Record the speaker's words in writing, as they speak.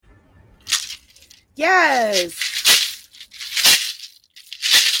Yes.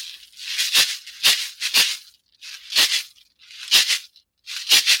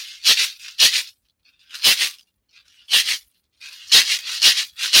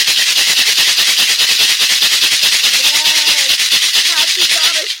 Happy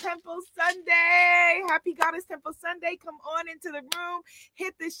Goddess Temple Sunday. Happy Goddess Temple Sunday. Come on into the room.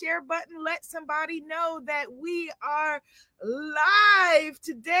 Hit the share button. Let somebody know that we are live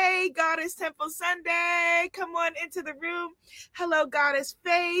today. Goddess Temple Sunday. Come on into the room. Hello, Goddess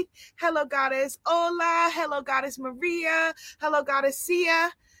Faith. Hello, Goddess Ola. Hello, Goddess Maria. Hello, Goddess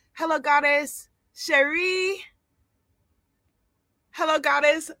Sia. Hello, Goddess Cherie. Hello,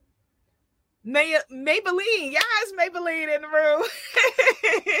 Goddess Maybelline. Yes, Maybelline in the room.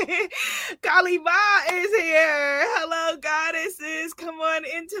 Kalima is here. Hello, goddesses. Come on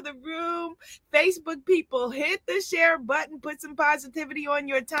into the room. Facebook people, hit the share button. Put some positivity on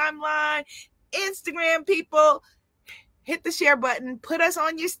your timeline. Instagram people, hit the share button. Put us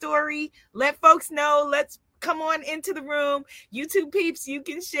on your story. Let folks know. Let's come on into the room. YouTube peeps, you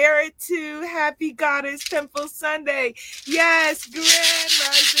can share it too. Happy Goddess Temple Sunday. Yes, Grand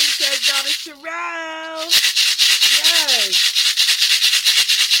Rising says Goddess Sherelle.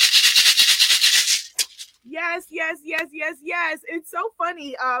 Yes. Yes. It's so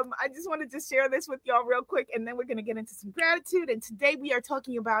funny. I just wanted to share this with y'all real quick, and then we're going to get into some gratitude. And today we are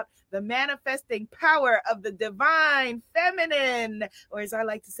talking about the manifesting power of the divine feminine, or as I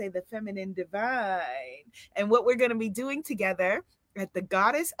like to say, the feminine divine. And what we're going to be doing together at the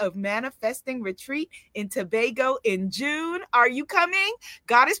Goddess of Manifesting Retreat in Tobago in June. Are you coming?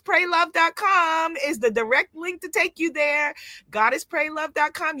 GoddessPrayLove.com is the direct link to take you there.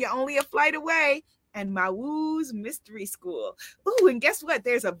 GoddessPrayLove.com. You're only a flight away. And Mawu's Mystery School. Ooh, and guess what?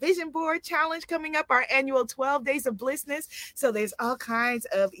 There's a vision board challenge coming up, our annual 12 Days of Blissness. So there's all kinds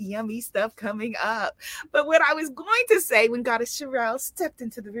of yummy stuff coming up. But what I was going to say when Goddess Sherelle stepped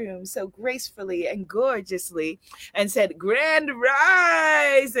into the room so gracefully and gorgeously and said, Grand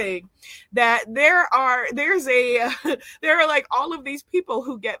Rising, that there are like all of these people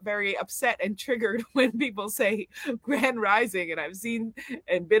who get very upset and triggered when people say Grand Rising. And I've seen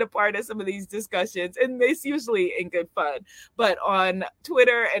and been a part of some of these discussions, and it's usually in good fun, but on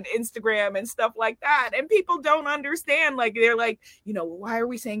Twitter and Instagram and stuff like that, and people don't understand, like they're like, why are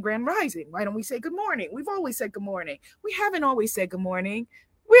we saying Grand Rising? Why don't we say good morning? We've always said good morning. We haven't always said good morning.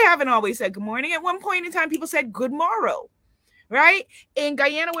 At one point in time, people said good morrow. Right? In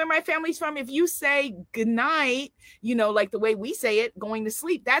Guyana, where my family's from, if you say good night, like the way we say it, going to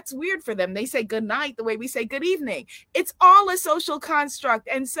sleep, that's weird for them. They say good night the way we say good evening. It's all a social construct.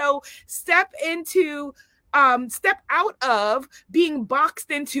 And so step out of being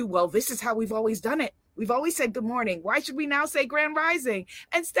boxed into, well, this is how we've always done it. We've always said good morning. Why should we now say Grand Rising?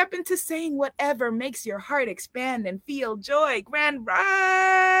 And step into saying whatever makes your heart expand and feel joy. Grand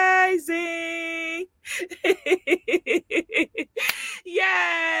Rising.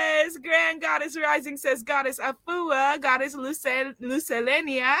 Yes, Grand Goddess Rising says Goddess Afua. Goddess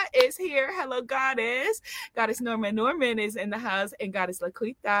Lucelenia is here. Hello, Goddess. Goddess Norman is in the house, and Goddess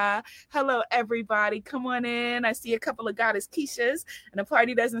Laquita. Hello, everybody. Come on in. I see a couple of Goddess Keishas, and the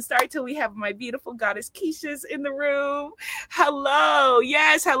party doesn't start till we have my beautiful Goddess Keishas in the room. Hello.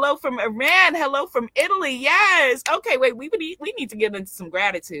 Yes, hello from Iran. Hello from Italy. Yes. Okay, wait, we need to get into some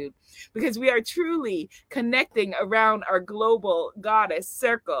gratitude, because we are truly connecting around our global goddess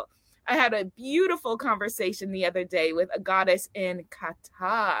circle. I had a beautiful conversation the other day with a goddess in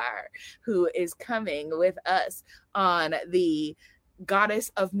Qatar who is coming with us on the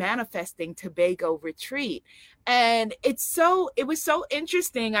Goddess of Manifesting Tobago retreat. And it was so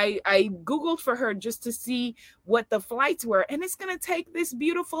interesting. I Googled for her just to see what the flights were. And it's going to take this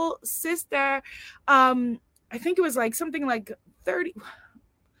beautiful sister, I think it was like something like 30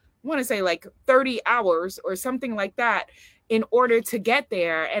 hours or something like that in order to get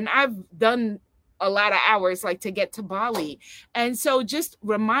there. And I've done a lot of hours like to get to Bali. And so just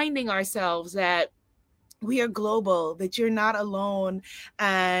reminding ourselves that we are global, that you're not alone,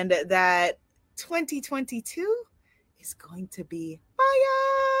 and that 2022 is going to be fire.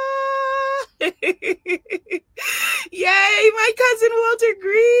 Yay, my cousin Walter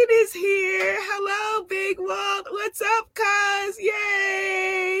Green is here. Hello, Big Walt. What's up, cuz?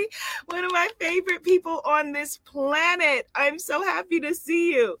 Yay. One of my favorite people on this planet. I'm so happy to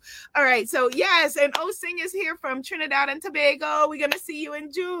see you. All right, so yes, and Osing is here from Trinidad and Tobago. We're going to see you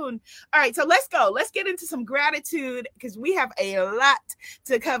in June. All right, so let's go. Let's get into some gratitude, because we have a lot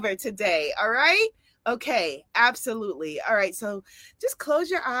to cover today. All right? Okay, absolutely. All right, so just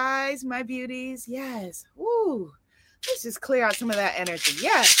close your eyes, my beauties. Yes. Woo. Let's just clear out some of that energy.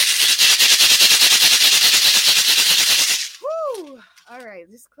 Yes. All right,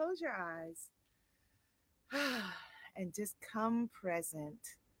 just close your eyes and just come present.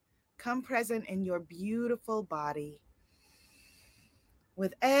 Come present in your beautiful body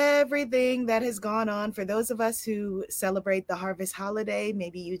with everything that has gone on. For those of us who celebrate the harvest holiday,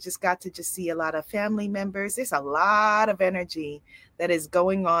 maybe you just got to just see a lot of family members. There's a lot of energy that is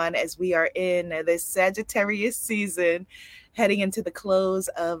going on as we are in this Sagittarius season, heading into the close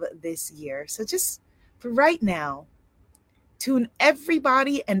of this year. So just for right now, tune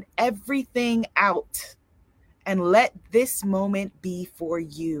everybody and everything out and let this moment be for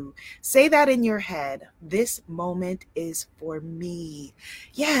you. Say that in your head. This moment is for me.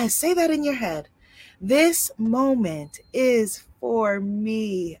 Yes, say that in your head. This moment is for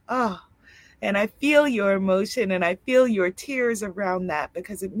me. Oh, and I feel your emotion and I feel your tears around that,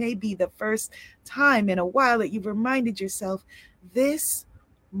 because it may be the first time in a while that you've reminded yourself, this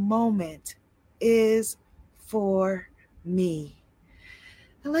moment is for me.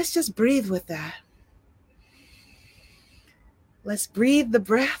 And let's just breathe with that. Let's breathe the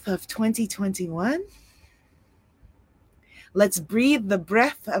breath of 2021. Let's breathe the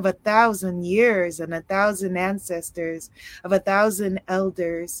breath of 1,000 years and 1,000 ancestors, of 1,000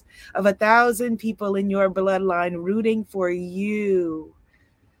 elders, of 1,000 people in your bloodline rooting for you.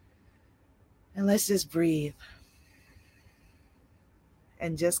 And let's just breathe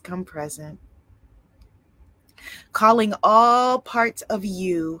and just come present. Calling all parts of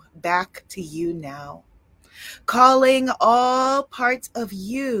you back to you now. Calling all parts of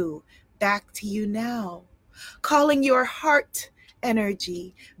you back to you now. Calling your heart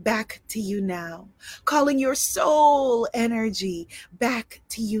energy back to you now. Calling your soul energy back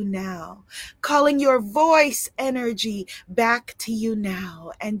to you now. Calling your voice energy back to you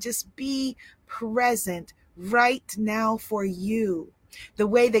now. And just be present right now for you. The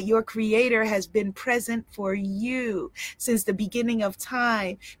way that your creator has been present for you since the beginning of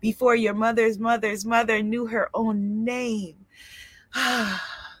time, before your mother's mother's mother knew her own name.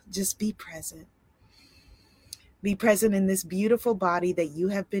 Just be present. Be present in this beautiful body that you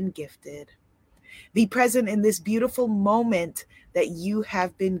have been gifted. Be present in this beautiful moment that you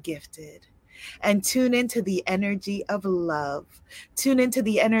have been gifted. And tune into the energy of love. Tune into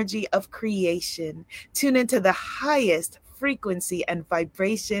the energy of creation. Tune into the highest frequency and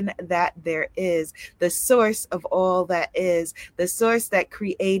vibration that there is, the source of all that is, the source that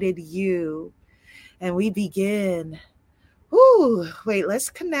created you. And we begin. Wait, let's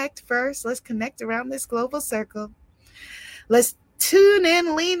connect first. Let's connect around this global circle. Let's tune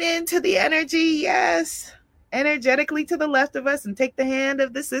in, lean into the energy. Yes. Energetically to the left of us, and take the hand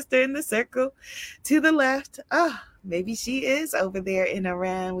of the sister in the circle to the left. Maybe she is over there in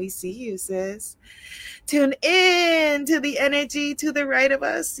Iran. We see you, sis. Tune in to the energy to the right of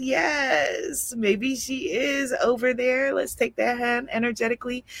us. Yes, maybe she is over there. Let's take that hand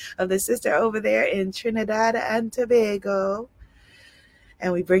energetically of the sister over there in Trinidad and Tobago.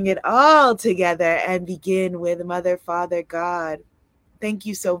 And we bring it all together and begin with Mother, Father, God. Thank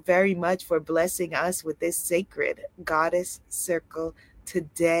you so very much for blessing us with this sacred goddess circle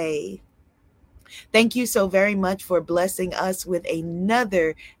today. Thank you so very much for blessing us with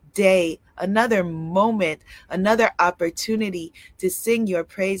another day, another moment, another opportunity to sing your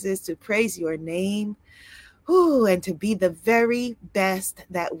praises, to praise your name, and to be the very best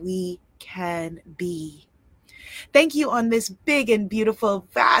that we can be. Thank you on this big and beautiful,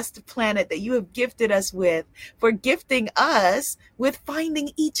 vast planet that you have gifted us with, for gifting us with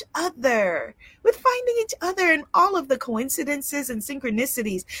finding each other, and all of the coincidences and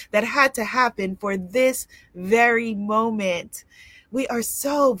synchronicities that had to happen for this very moment. We are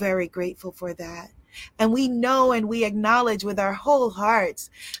so very grateful for that. And we know and we acknowledge with our whole hearts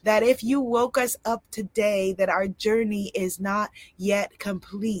that if you woke us up today, that our journey is not yet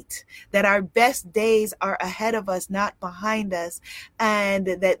complete, that our best days are ahead of us, not behind us, and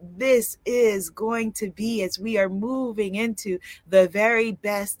that this is going to be, as we are moving into the very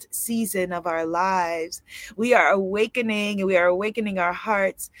best season of our lives. We are awakening our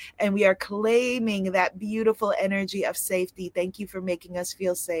hearts, and we are claiming that beautiful energy of safety. Thank you for making us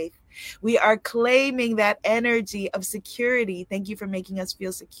feel safe. We are claiming that energy of security. Thank you for making us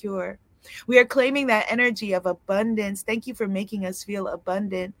feel secure. We are claiming that energy of abundance. Thank you for making us feel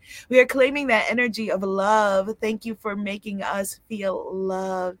abundant. We are claiming that energy of love. Thank you for making us feel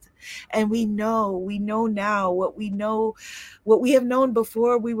loved. And we know now what we have known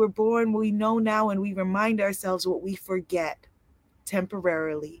before we were born. We know now, and we remind ourselves what we forget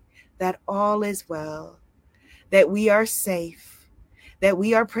temporarily, that all is well, that we are safe, that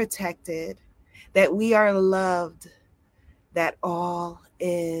we are protected, that we are loved, that all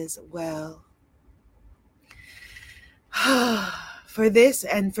is well. For this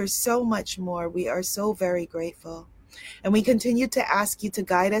and for so much more, we are so very grateful. And we continue to ask you to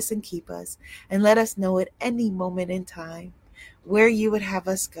guide us and keep us and let us know at any moment in time where you would have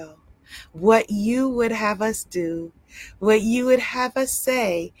us go, what you would have us do, what you would have us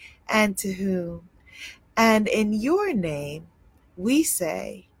say, and to whom. And in your name, we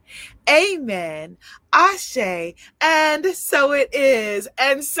say, Amen, Ashe, and so it is,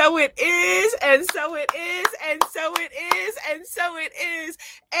 and so it is, and so it is, and so it is, and so it is.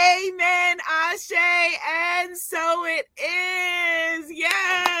 Amen, Ashe, and so it is.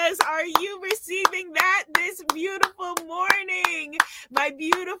 Yes, are you receiving that this beautiful morning? My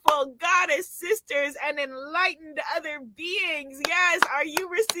beautiful goddess sisters and enlightened other beings. Yes, are you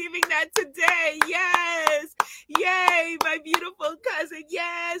receiving that today? Yes. Yay, my beautiful cousin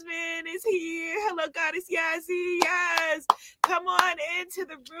Yasmin is here. Hello, goddess Yazzie. Yes. Come on into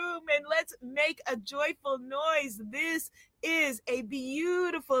the room and let's make a joyful noise. This is a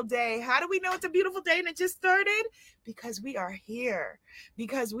beautiful day. How do we know it's a beautiful day and it just started? Because we are here,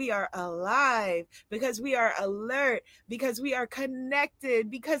 because we are alive, because we are alert, because we are connected,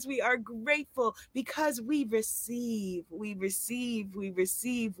 because we are grateful, because we receive, we receive, we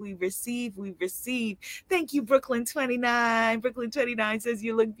receive, we receive, we receive. Thank you, Brooklyn 29. Brooklyn 29 says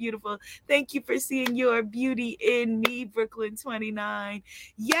you look beautiful. Thank you for seeing your beauty in me, Brooklyn 29.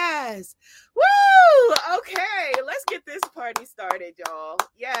 Yes. Woo! Okay, let's get this party started, y'all.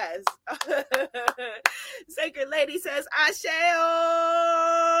 Yes. Sacred Lady says, Asheo.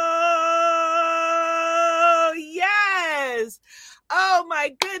 Yes. Oh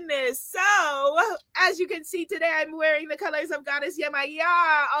my goodness. So, as you can see today, I'm wearing the colors of Goddess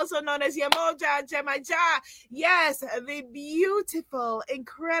Yemaya, also known as Yemoja Jemaja. Yes, the beautiful,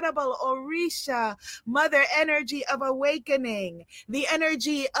 incredible Orisha, mother energy of awakening, the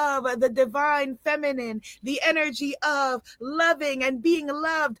energy of the divine feminine, the energy of loving and being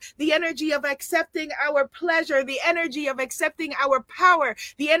loved, the energy of accepting our pleasure, the energy of accepting our power,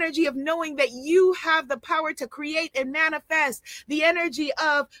 the energy of knowing that you have the power to create and manifest, the energy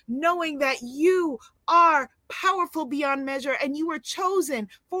of knowing that you are powerful beyond measure and you were chosen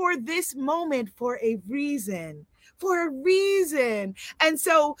for this moment for a reason. And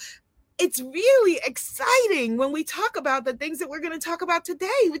so it's really exciting when we talk about the things that we're going to talk about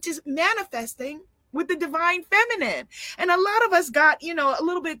today, which is manifesting with the divine feminine. And a lot of us got, a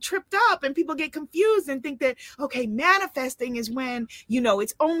little bit tripped up and people get confused and think that, okay, manifesting is when,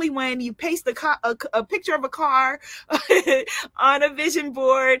 it's only when you paste a picture of a car on a vision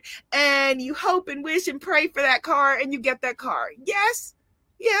board and you hope and wish and pray for that car and you get that car. Yes.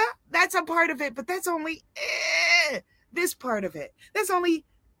 Yeah, that's a part of it, but that's only this part of it. That's only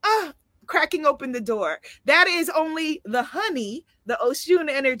cracking open the door. That is only the honey, the Oshun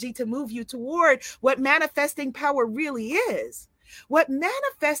energy to move you toward what manifesting power really is. What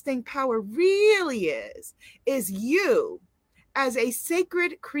manifesting power really is you as a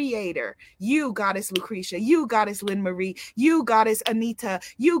sacred creator. You, Goddess Lucretia, you, Goddess Lynn Marie, you, Goddess Anita,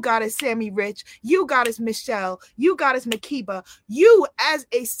 you, Goddess Sammy Rich, you, Goddess Michelle, you, Goddess Makiba, you as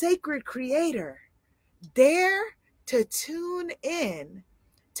a sacred creator, dare to tune in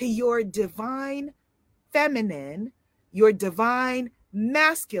to your divine feminine, your divine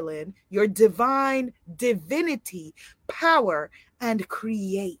masculine, your divine divinity power, and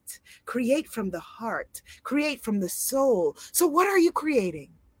create from the heart, create from the soul. So what are you creating?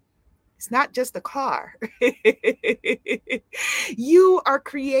 It's not just a car. You are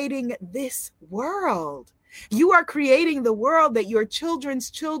creating this world. You are creating the world that your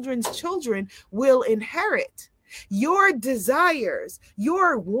children's children's children will inherit. Your desires,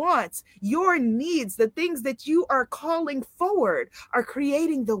 your wants, your needs, the things that you are calling forward are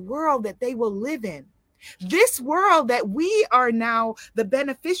creating the world that they will live in. This world that we are now the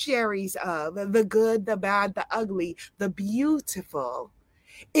beneficiaries of, the good, the bad, the ugly, the beautiful,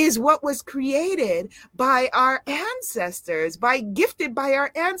 is what was created by our ancestors, gifted by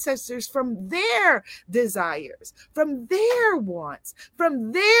our ancestors from their desires, from their wants,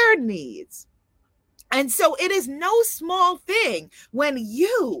 from their needs. And so it is no small thing when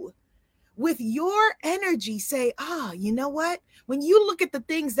you, with your energy, say, you know what? When you look at the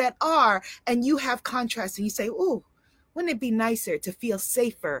things that are and you have contrast and you say, ooh, wouldn't it be nicer to feel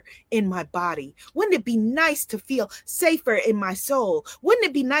safer in my body? Wouldn't it be nice to feel safer in my soul? Wouldn't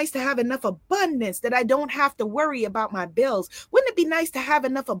it be nice to have enough abundance that I don't have to worry about my bills? Wouldn't it be nice to have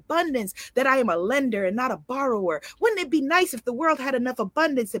enough abundance that I am a lender and not a borrower? Wouldn't it be nice if the world had enough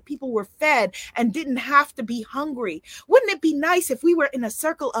abundance that people were fed and didn't have to be hungry? Wouldn't it be nice if we were in a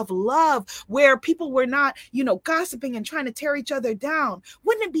circle of love where people were not, gossiping and trying to tear each other down?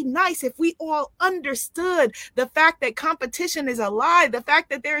 Wouldn't it be nice if we all understood the fact that competition is a lie. The fact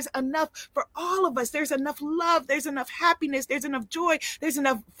that there's enough for all of us. There's enough love. There's enough happiness. There's enough joy. There's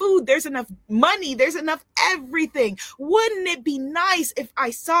enough food. There's enough money. There's enough everything. Wouldn't it be nice if I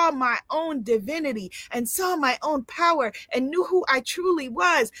saw my own divinity and saw my own power and knew who I truly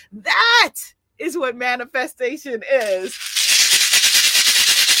was? That is what manifestation is.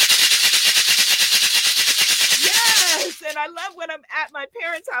 Yes, and I love when I'm at my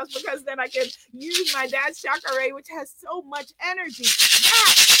parents' house because then I can use my dad's chakra, which has so much energy.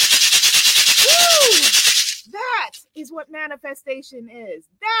 That is what manifestation is.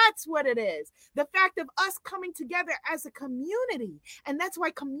 That's what it is. The fact of us coming together as a community. And that's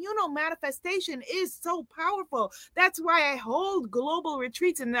why communal manifestation is so powerful. That's why I hold global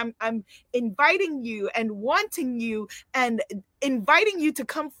retreats, and I'm inviting you and wanting you and inviting you to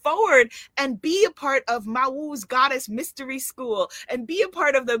come forward and be a part of Mawu's Goddess Mystery School and be a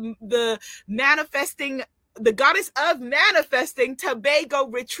part of the Goddess of Manifesting Tobago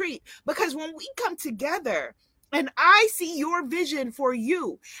retreat. Because when we come together and I see your vision for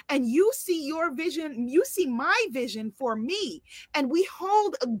you and you see your vision, you see my vision for me, and we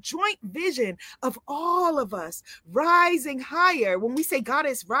hold a joint vision of all of us rising higher. When we say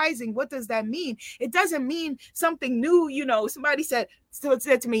Goddess rising, what does that mean? It doesn't mean something new. Somebody said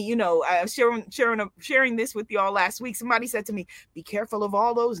to me, I was sharing this with y'all last week. Somebody said to me, be careful of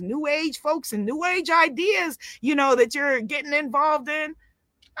all those new age folks and new age ideas, that you're getting involved in.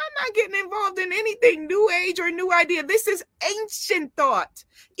 I'm not getting involved in anything new age or new idea. This is ancient thought.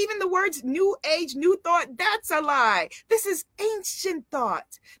 Even the words new age, new thought, that's a lie. This is ancient thought.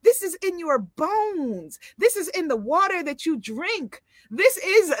 This is in your bones. This is in the water that you drink. This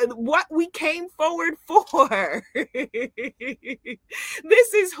is what we came forward for. This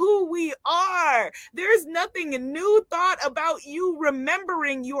is who we are. There's nothing new thought about you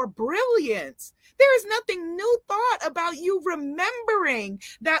remembering your brilliance. There is nothing new thought about you remembering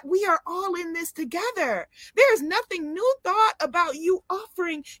that we are all in this together. There is nothing new thought about you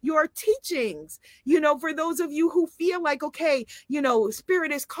offering your teachings. For those of you who feel like, okay,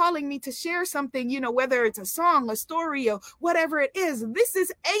 Spirit is calling me to share something, whether it's a song, a story, or whatever it is, this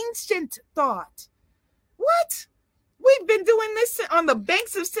is ancient thought. What? We've been doing this on the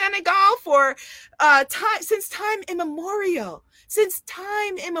banks of Senegal for since time immemorial.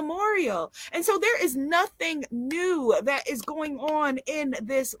 And so there is nothing new that is going on in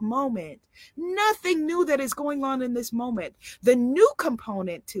this moment. Nothing new that is going on in this moment. The new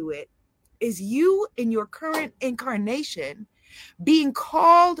component to it is you in your current incarnation being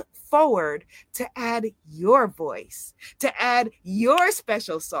called forward to add your voice, to add your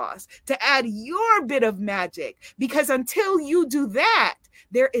special sauce, to add your bit of magic. Because until you do that,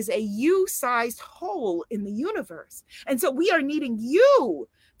 there is a you-sized hole in the universe. And so we are needing you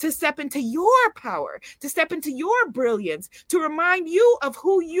to step into your power, to step into your brilliance, to remind you of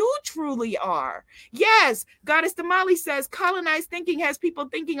who you truly are. Yes, Goddess Damali says, colonized thinking has people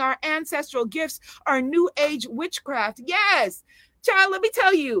thinking our ancestral gifts are new age witchcraft. Yes, child, let me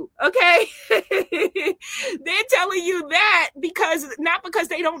tell you, okay? They're telling you that not because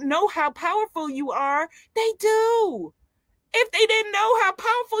they don't know how powerful you are. They do. If they didn't know how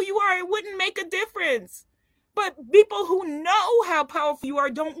powerful you are, it wouldn't make a difference. But people who know how powerful you are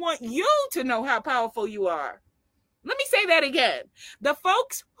don't want you to know how powerful you are. Let me say that again. The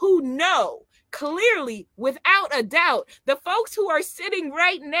folks who know clearly, without a doubt, the folks who are sitting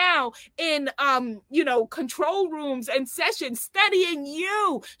right now in, control rooms and sessions, studying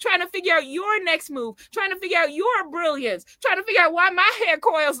you, trying to figure out your next move, trying to figure out your brilliance, trying to figure out why my hair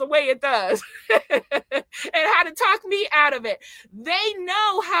coils the way it does, and how to talk me out of it. They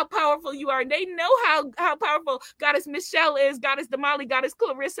know how powerful you are. They know how powerful Goddess Michelle is, Goddess Damali, Goddess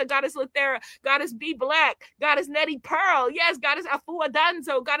Clarissa, Goddess Lathera, Goddess B Black, Goddess Nettie Pearl, yes, Goddess Afua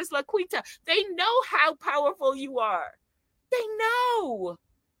Danzo, Goddess Laquita. They know how powerful you are. They know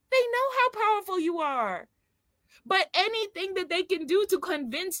how powerful you are. But anything that they can do to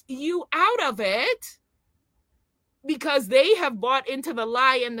convince you out of it, because they have bought into the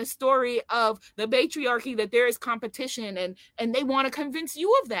lie and the story of the patriarchy that there is competition, and they want to convince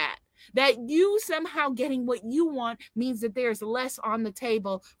you of that you somehow getting what you want means that there's less on the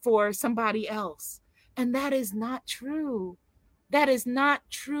table for somebody else. And that is not true. That is not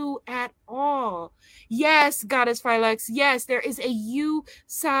true at all. Yes, Goddess Philex, yes, there is a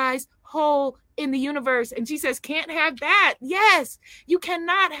you-sized hole in the universe. And she says, can't have that. Yes, you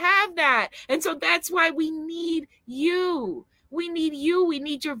cannot have that. And so that's why we need you. We need you. We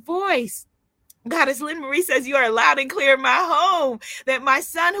need your voice. Goddess Lynn Marie says, you are loud and clear in my home. That my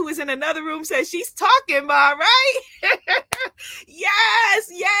son, who is in another room, says she's talking, Ma, right? Yes,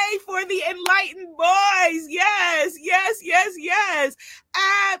 yay for the enlightened boys. Yes, yes.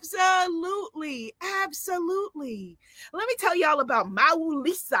 Absolutely. Let me tell y'all about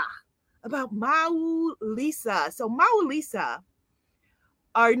Maulisa. So Maulisa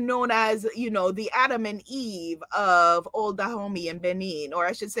are known as, the Adam and Eve of Old Dahomey and Benin, or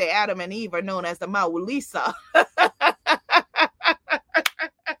I should say Adam and Eve are known as the Maulisa.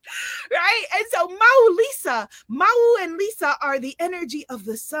 Right? And so Mau and Lisa are the energy of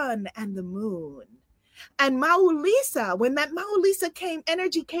the sun and the moon. And Maulisa, when that Maulisa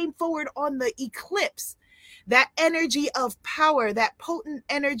energy came forward on the eclipse, that energy of power, that potent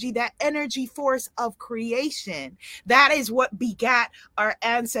energy, that energy force of creation, that is what begat our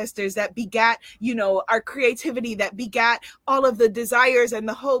ancestors, that begat, our creativity, that begat all of the desires and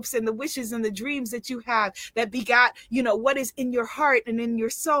the hopes and the wishes and the dreams that you have, that begat, what is in your heart and in your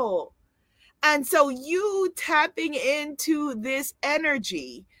soul. And so you tapping into this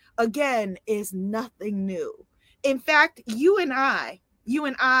energy, again, is nothing new. In fact, you and I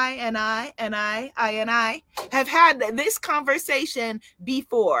have had this conversation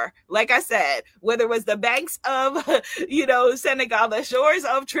before. Like I said, whether it was the banks of, Senegal, the shores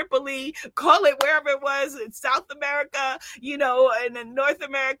of Tripoli, call it wherever it was, in South America, and in North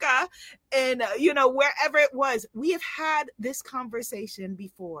America, and, wherever it was, we have had this conversation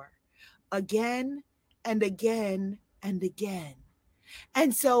before, again and again and again.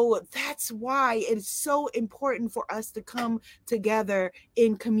 And so that's why it's so important for us to come together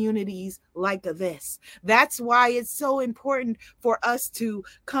in communities like this. That's why it's so important for us to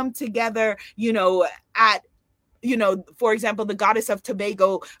come together, at, for example, the Goddess of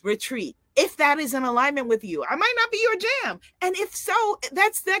Tobago retreat. If that is in alignment with you, I might not be your jam. And if so,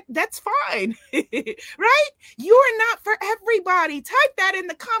 that's fine, right? You are not for everybody. Type that in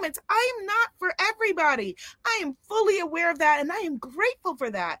the comments. I am not for everybody. I am fully aware of that, and I am grateful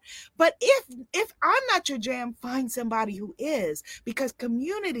for that. But if I'm not your jam, find somebody who is, because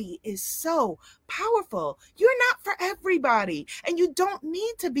community is so powerful. You're not for everybody, and you don't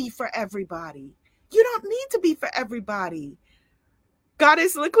need to be for everybody. You don't need to be for everybody.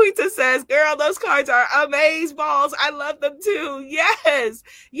 Goddess LaQuita says, girl, those cards are amaze balls. I love them too. Yes,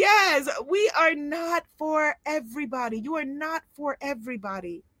 we are not for everybody. You are not for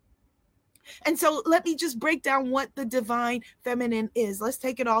everybody. And so let me just break down what the divine feminine is. Let's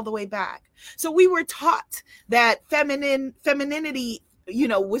take it all the way back. So we were taught that femininity,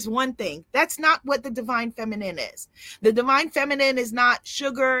 was one thing. That's not what the divine feminine is. The divine feminine is not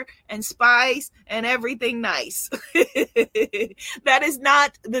sugar and spice and everything nice. That is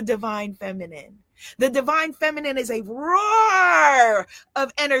not the divine feminine. The divine feminine is a roar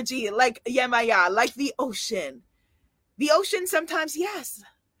of energy, like Yemaya, like the ocean. The ocean sometimes, yes,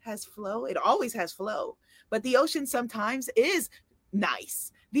 has flow. It always has flow. But the ocean sometimes is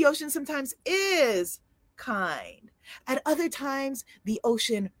nice. The ocean sometimes is kind. At other times, the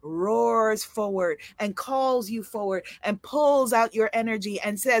ocean roars forward and calls you forward and pulls out your energy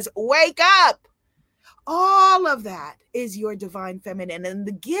and says, wake up. All of that is your divine feminine. And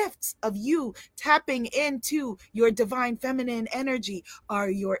the gifts of you tapping into your divine feminine energy are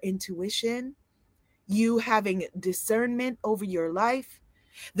your intuition, you having discernment over your life.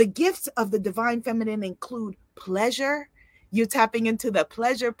 The gifts of the divine feminine include pleasure. You're tapping into the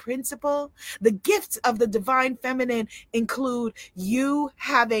pleasure principle. The gifts of the divine feminine include you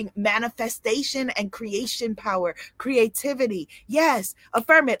having manifestation and creation power, creativity. Yes,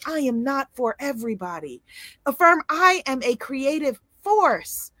 affirm it. I am not for everybody. Affirm, I am a creative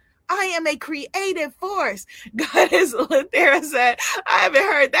force. I am a creative force. Goddess Lithera said, I haven't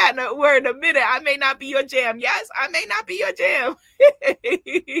heard that word in a minute. I may not be your jam. Yes, I may not be your jam.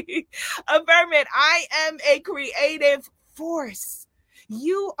 Affirm it. I am a creative force.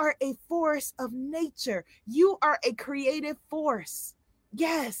 You are a force of nature. You are a creative force.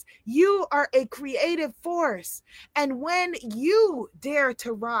 Yes, you are a creative force. And when you dare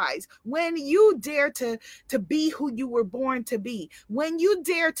to rise, when you dare to be who you were born to be, when you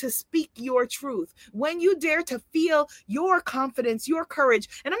dare to speak your truth, when you dare to feel your confidence, your courage,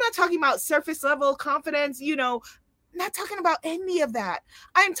 and I'm not talking about surface level confidence, not talking about any of that.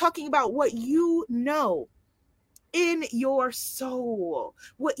 I'm talking about what you know in your soul,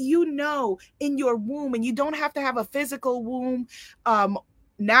 what you know in your womb. And you don't have to have a physical womb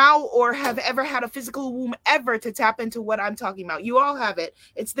now or have ever had a physical womb ever to tap into what I'm talking about. You all have it.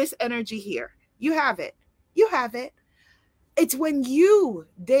 It's this energy here. You have it. You have it. It's when you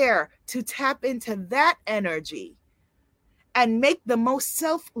dare to tap into that energy and make the most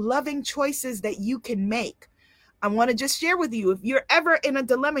self-loving choices that you can make. I want to just share with you, if you're ever in a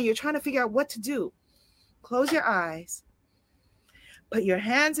dilemma, you're trying to figure out what to do, close your eyes. Put your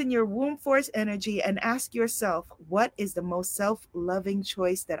hands in your womb force energy and ask yourself, what is the most self-loving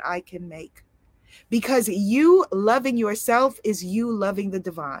choice that I can make? Because you loving yourself is you loving the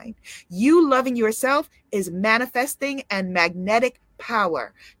divine. You loving yourself is manifesting and magnetic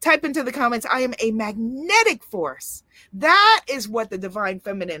power. Type into the comments, I am a magnetic force. That is what the divine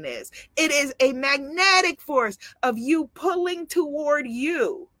feminine is. It is a magnetic force of you pulling toward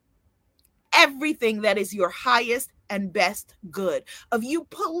you everything that is your highest and best good, of you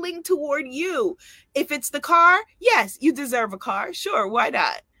pulling toward you. If it's the car, yes, you deserve a car. Sure, why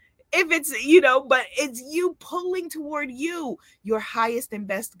not? If it's, but it's you pulling toward you, your highest and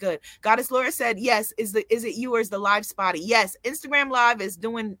best good. Goddess Laura said, yes, is it you or is the live spotty? Yes, Instagram Live is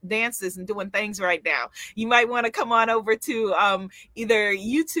doing dances and doing things right now. You might want to come on over to either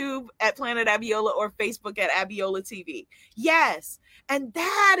YouTube at Planet Abiola or Facebook at Abiola TV. Yes. And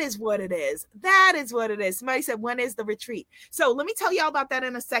that is what it is. That is what it is. Somebody said, when is the retreat? So let me tell y'all about that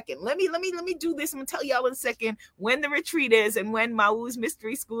in a second. Let me do this. I'm gonna tell y'all in a second when the retreat is and when Mau's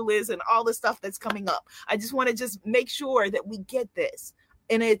Mystery School is and all the stuff that's coming up. I just want to just make sure that we get this.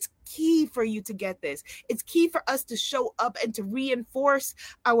 And it's key for you to get this. It's key for us to show up and to reinforce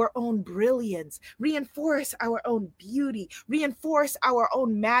our own brilliance, reinforce our own beauty, reinforce our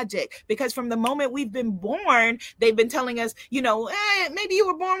own magic. Because from the moment we've been born, they've been telling us, maybe you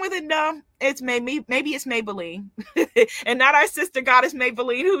were born with it. No, it's maybe it's Maybelline and not our sister goddess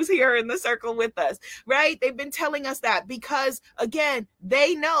Maybelline, who's here in the circle with us, right? They've been telling us that because, again,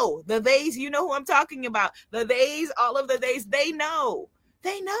 they know the theys, you know who I'm talking about, the theys, all of the theys, they know.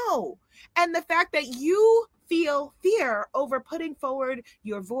 They know. And the fact that you feel fear over putting forward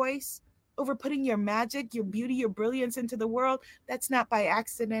your voice, over putting your magic, your beauty, your brilliance into the world, that's not by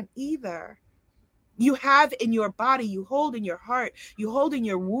accident either. You have in your body, you hold in your heart, you hold in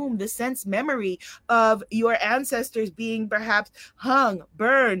your womb the sense memory of your ancestors being perhaps hung,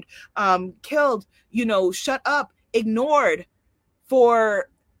 burned, killed, shut up, ignored for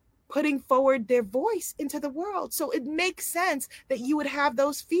putting forward their voice into the world. So it makes sense that you would have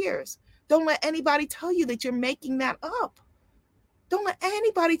those fears. Don't let anybody tell you that you're making that up. Don't let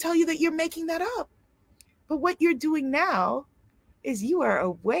anybody tell you that you're making that up. But what you're doing now is you are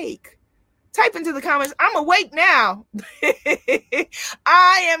awake. Type into the comments, I'm awake now.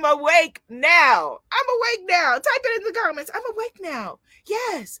 I am awake now. I'm awake now. Type it in the comments. I'm awake now.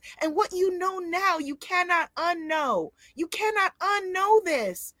 Yes. And what you know now, you cannot unknow. You cannot unknow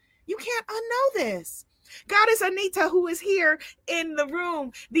this. You can't unknow this. Goddess Anita, who is here in the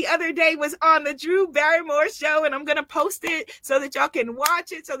room the other day, was on the Drew Barrymore show, and I'm going to post it so that y'all can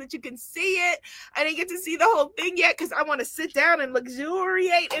watch it, so that you can see it. I didn't get to see the whole thing yet because I want to sit down and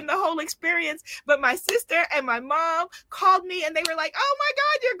luxuriate in the whole experience. But my sister and my mom called me, and they were like, oh my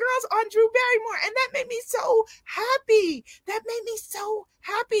God, your girl's on Drew Barrymore. And that made me so happy. That made me so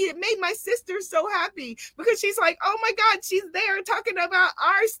happy. It made my sister so happy because she's like, oh my God, she's there talking about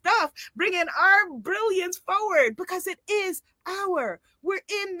our stuff, bringing our brilliance forward because it is we're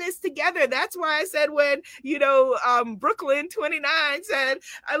in this together. That's why I said when, Brooklyn 29 said,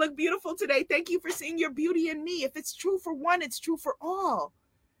 I look beautiful today. Thank you for seeing your beauty in me. If it's true for one, it's true for all.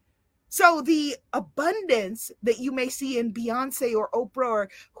 So the abundance that you may see in Beyonce or Oprah or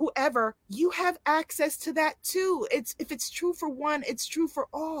whoever, you have access to that too. If it's true for one, it's true for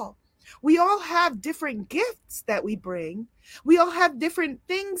all. We all have different gifts that we bring. We all have different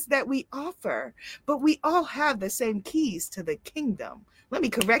things that we offer, but we all have the same keys to the kingdom. Let me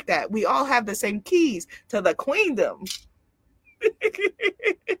correct that. We all have the same keys to the queendom.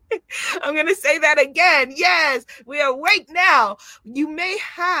 I'm going to say that again. Yes, we are awake now. You may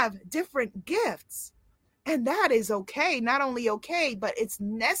have different gifts, and that is okay. Not only okay, but it's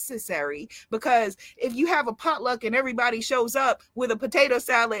necessary, because if you have a potluck and everybody shows up with a potato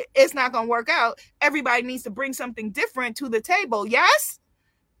salad, it's not going to work out. Everybody needs to bring something different to the table. Yes?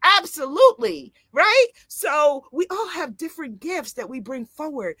 Absolutely. Right? So we all have different gifts that we bring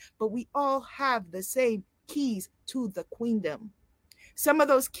forward, but we all have the same keys to the queendom. Some of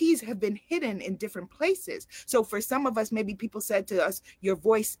those keys have been hidden in different places. So for some of us, maybe people said to us, your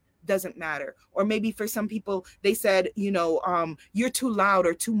voice doesn't matter. Or maybe for some people, they said, you're too loud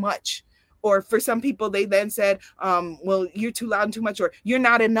or too much. Or for some people, they then said, well, you're too loud and too much, or you're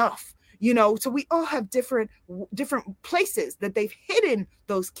not enough. So we all have different places that they've hidden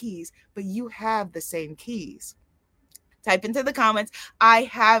those keys, but you have the same keys. Type into the comments, I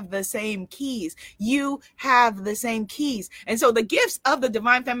have the same keys. You have the same keys. And so the gifts of the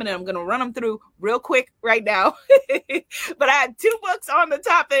divine feminine, I'm going to run them through real quick right now. But I had 2 books on the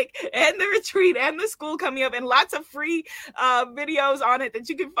topic and the retreat and the school coming up and lots of free videos on it that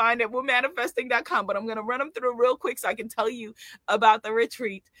you can find at womanifesting.com. But I'm going to run them through real quick so I can tell you about the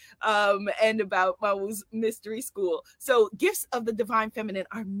retreat and about Mawu's mystery school. So gifts of the divine feminine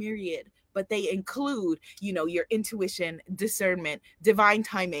are myriad, but they include, your intuition, discernment, divine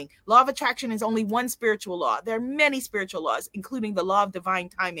timing. Law of attraction is only one spiritual law. There are many spiritual laws, including the law of divine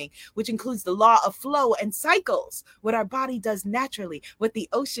timing, which includes the law of flow and cycles, what our body does naturally, what the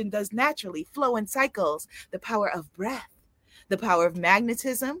ocean does naturally, flow and cycles, the power of breath, the power of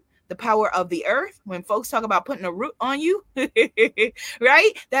magnetism, the power of the earth. When folks talk about putting a root on you,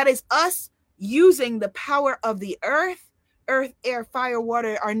 right? That is us using the power of the earth, air, fire,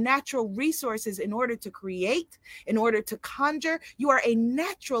 water, our natural resources in order to create, in order to conjure. You are a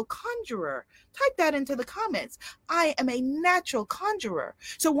natural conjurer. Type that into the comments. I am a natural conjurer.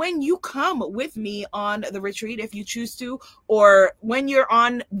 So when you come with me on the retreat, if you choose to, or when you're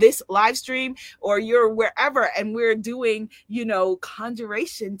on this live stream or you're wherever and we're doing,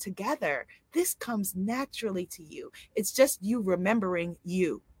 conjuration together, this comes naturally to you. It's just you remembering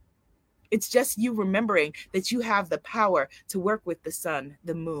you. It's just you remembering that you have the power to work with the sun,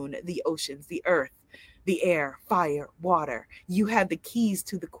 the moon, the oceans, the earth, the air, fire, water. You have the keys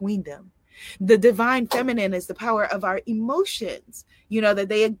to the queendom. The divine feminine is the power of our emotions, that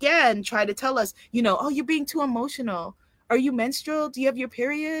they again try to tell us, oh, you're being too emotional. Are you menstrual? Do you have your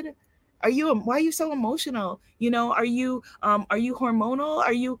period? Why are you so emotional? Are you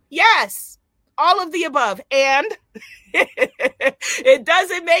hormonal? Yes. All of the above. And it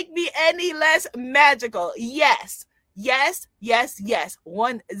doesn't make me any less magical. Yes.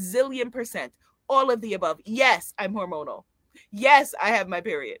 1,000,000,000%. All of the above. Yes, I'm hormonal. Yes, I have my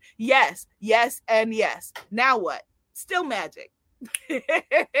period. Yes, and yes. Now what? Still magic.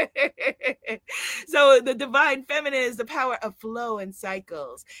 So the divine feminine is the power of flow and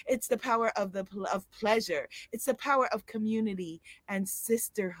cycles. It's the power of pleasure. It's the power of community and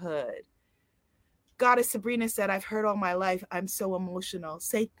sisterhood. Goddess Sabrina said, I've heard all my life, I'm so emotional.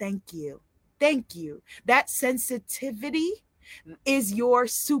 Say thank you. Thank you. That sensitivity is your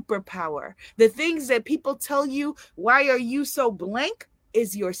superpower. The things that people tell you, why are you so blank,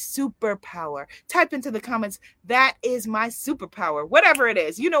 is your superpower. Type into the comments, that is my superpower. Whatever it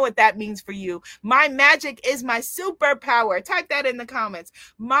is, you know what that means for you. My magic is my superpower. Type that in the comments.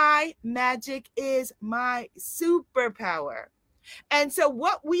 My magic is my superpower. And so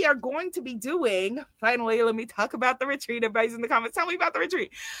what we are going to be doing, finally, let me talk about the retreat. Everybody's in the comments. Tell me about the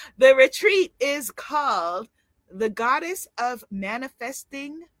retreat. The retreat is called The Goddess of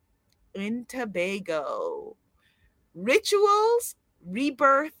Manifesting in Tobago. Rituals,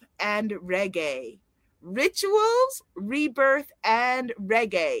 Rebirth, and Reggae. Rituals, Rebirth, and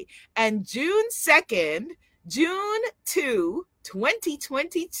Reggae. And June 2nd, June 2,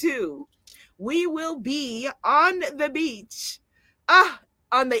 2022, we will be on the beach.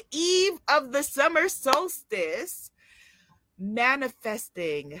 On the eve of the summer solstice,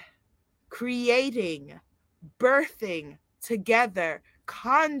 manifesting, creating, birthing together,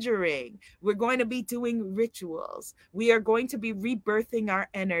 conjuring. We're going to be doing rituals. We are going to be rebirthing our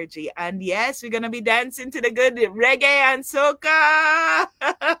energy. And yes, we're going to be dancing to the good reggae and soca.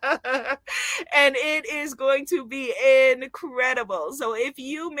 And it is going to be incredible. So if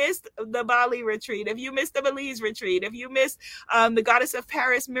you missed the Bali retreat, if you missed the Belize retreat, if you missed the Goddess of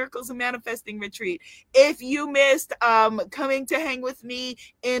Paris Miracles and Manifesting retreat, if you missed coming to hang with me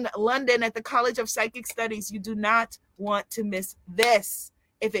in London at the College of Psychic Studies, you do not want to miss this.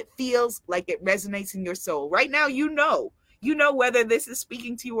 If it feels like it resonates in your soul right now, you know whether this is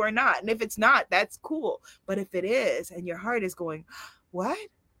speaking to you or not. And if it's not, that's cool. But if it is, and your heart is going, what?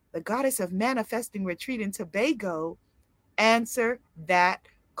 The Goddess of Manifesting retreat in Tobago, answer that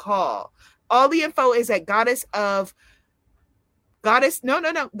call. All the info is at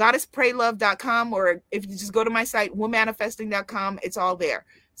goddesspraylove.com, or if you just go to my site, womanifesting.com, it's all there.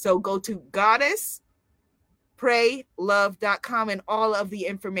 So go to goddesspraylove.com and all of the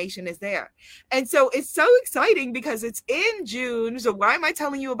information is there. And so it's so exciting because it's in June. So why am I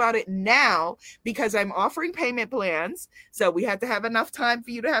telling you about it now? Because I'm offering payment plans. So we have to have enough time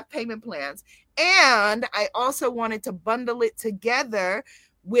for you to have payment plans. And I also wanted to bundle it together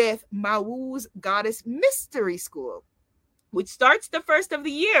with Mawu's Goddess Mystery School. which starts the first of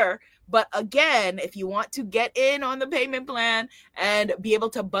the year. But again, if you want to get in on the payment plan and be able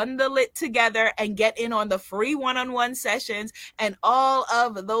to bundle it together and get in on the free one-on-one sessions and all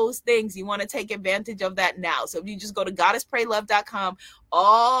of those things, you want to take advantage of that now. So if you just go to goddesspraylove.com,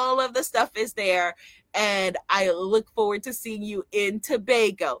 all of the stuff is there. And I look forward to seeing you in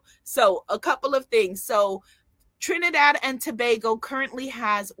Tobago. So a couple of things. So Trinidad and Tobago currently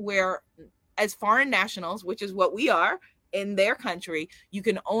has where, as foreign nationals, which is what we are, in their country, you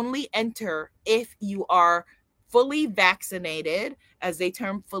can only enter if you are fully vaccinated, as they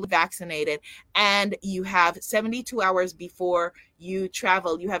term fully vaccinated, and you have 72 hours before you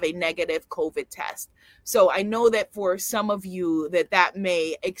travel, you have a negative COVID test. So I know that for some of you that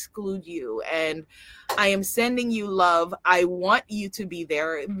may exclude you, and I am sending you love. I want you to be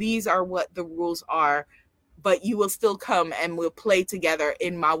there. These are what the rules are, but you will still come and we'll play together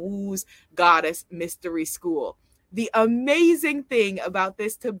in Mawu's Goddess Mystery School. The amazing thing about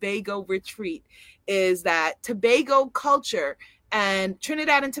this Tobago retreat is that Tobago culture and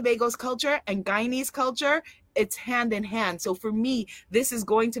Trinidad and Tobago's culture and Guyanese culture, it's hand in hand. So for me, this is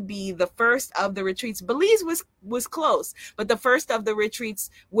going to be the first of the retreats. Belize was close, but the first of the retreats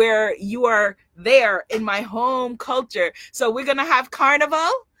where you are there in my home culture. So we're going to have carnival.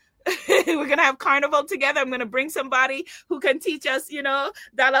 We're going to have carnival together. I'm going to bring somebody who can teach us,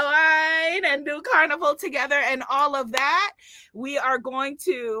 Dalawine and do carnival together and all of that. We are going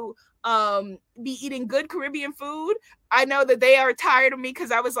to be eating good Caribbean food. I know that they are tired of me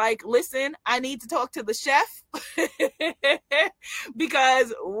because I was like, listen, I need to talk to the chef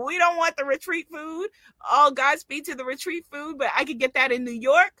because we don't want the retreat food. All Godspeed to the retreat food, but I could get that in New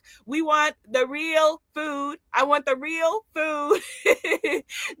York. We want the real food. I want the real food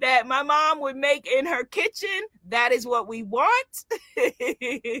that my mom would make in her kitchen. That is what we want.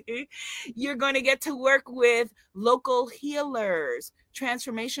 You're going to get to work with local healers,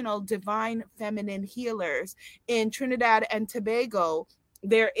 transformational divine feminine healers. In Trinidad and Tobago,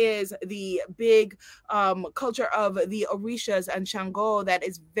 there is the big culture of the Orishas and Shango that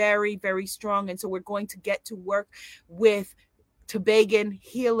is very, very strong. And so we're going to get to work with Tobagan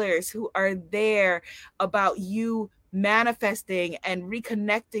healers who are there about you manifesting and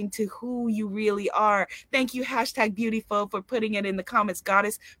reconnecting to who you really are. Thank you, #beautiful, for putting it in the comments.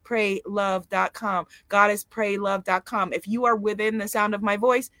 goddesspraylove.com, goddesspraylove.com. If you are within the sound of my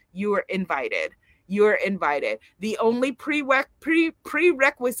voice, you are invited. You're invited. The only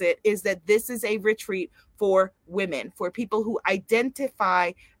prerequisite is that this is a retreat for women, for people who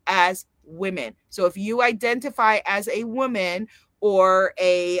identify as women. So if you identify as a woman or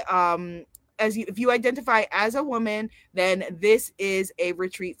if you identify as a woman, then this is a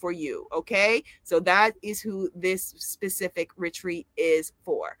retreat for you. Okay. So that is who this specific retreat is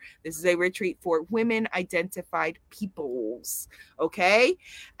for. This is a retreat for women identified peoples. Okay.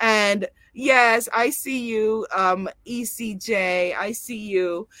 And yes, I see you, ECJ. I see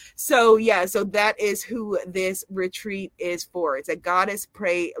you. So yeah, so that is who this retreat is for. It's at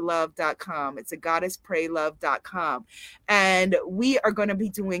goddesspraylove.com. It's at goddesspraylove.com. And we are going to be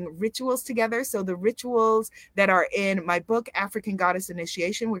doing rituals together. So the rituals that are in my book, African Goddess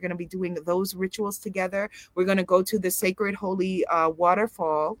Initiation, we're going to be doing those rituals together. We're going to go to the sacred holy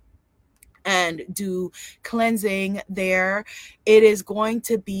waterfall and do cleansing there. It is going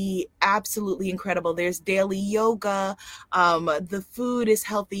to be absolutely incredible. There's daily yoga. The food is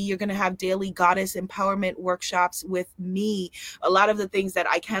healthy. You're going to have daily goddess empowerment workshops with me. A lot of the things that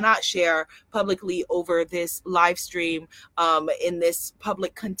I cannot share publicly over this live stream in this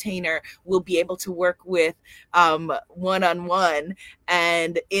public container, we'll be able to work with one-on-one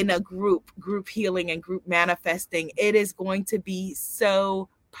and in a group healing and group manifesting. It is going to be so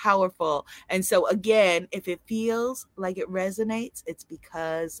powerful. And so again, if it feels like it resonates, it's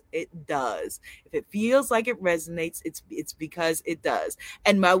because it does. If it feels like it resonates, it's because it does.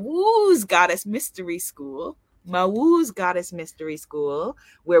 And Mawu's Goddess Mystery School, where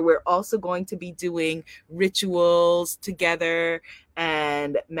we're also going to be doing rituals together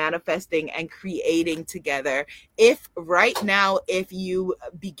and manifesting and creating together. If you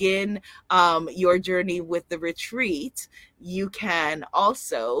begin your journey with the retreat, you can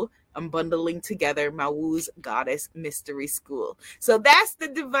also bundling together Mawu's Goddess Mystery School. So that's the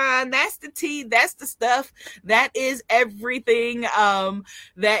divine, that's the tea, that's the stuff. That is everything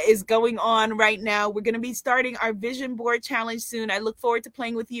that is going on right now. We're going to be starting our vision board challenge soon. I look forward to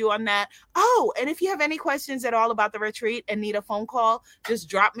playing with you on that. Oh, and if you have any questions at all about the retreat and need a phone call, just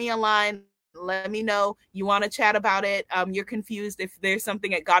drop me a line. let me know. You want to chat about it. You're confused. If there's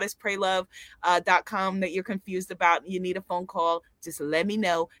something at goddesspraylove.com that you're confused about, you need a phone call, just let me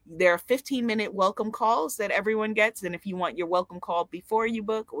know. There are 15-minute welcome calls that everyone gets. And if you want your welcome call before you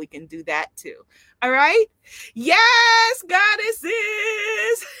book, we can do that too. All right. Yes,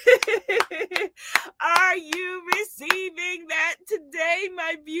 goddesses. Are you receiving that today,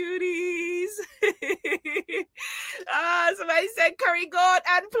 my beauties? Somebody said curry goat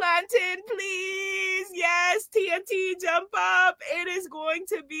and plantain, please. Yes, TNT, jump up. It is going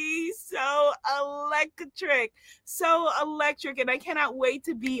to be so electric. So electric. And I cannot wait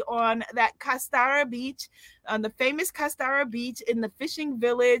to be on that Castara Beach, on the famous Castara Beach in the fishing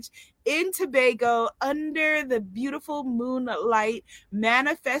village in Tobago, under the beautiful moonlight,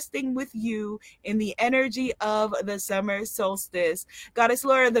 manifesting with you in the energy of the summer solstice. Goddess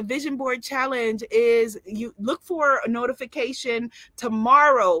Laura, the Vision Board Challenge is, you look for a notification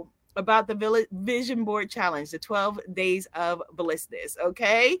tomorrow about the Vision Board Challenge, the 12 days of blissness,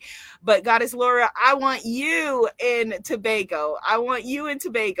 okay? But Goddess Laura, I want you in Tobago. I want you in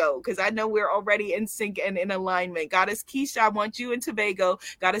Tobago, because I know we're already in sync and in alignment. Goddess Keisha, I want you in Tobago.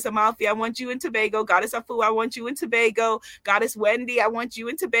 Goddess Amalfi, I want you in Tobago. Goddess Afu, I want you in Tobago. Goddess Wendy, I want you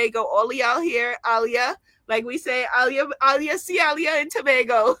in Tobago. All of y'all here, Alia, like we say, Alia, see Alia in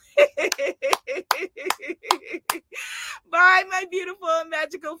Tobago. Bye, my beautiful and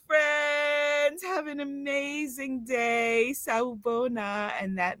magical friends. Have an amazing day. Sawubona.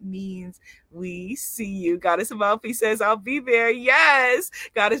 And that means we see you. Goddess Amalfi says, I'll be there. Yes.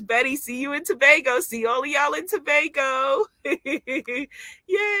 Goddess Betty, see you in Tobago. See all of y'all in Tobago. Yay.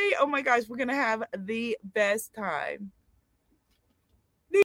 Oh my gosh, we're going to have the best time.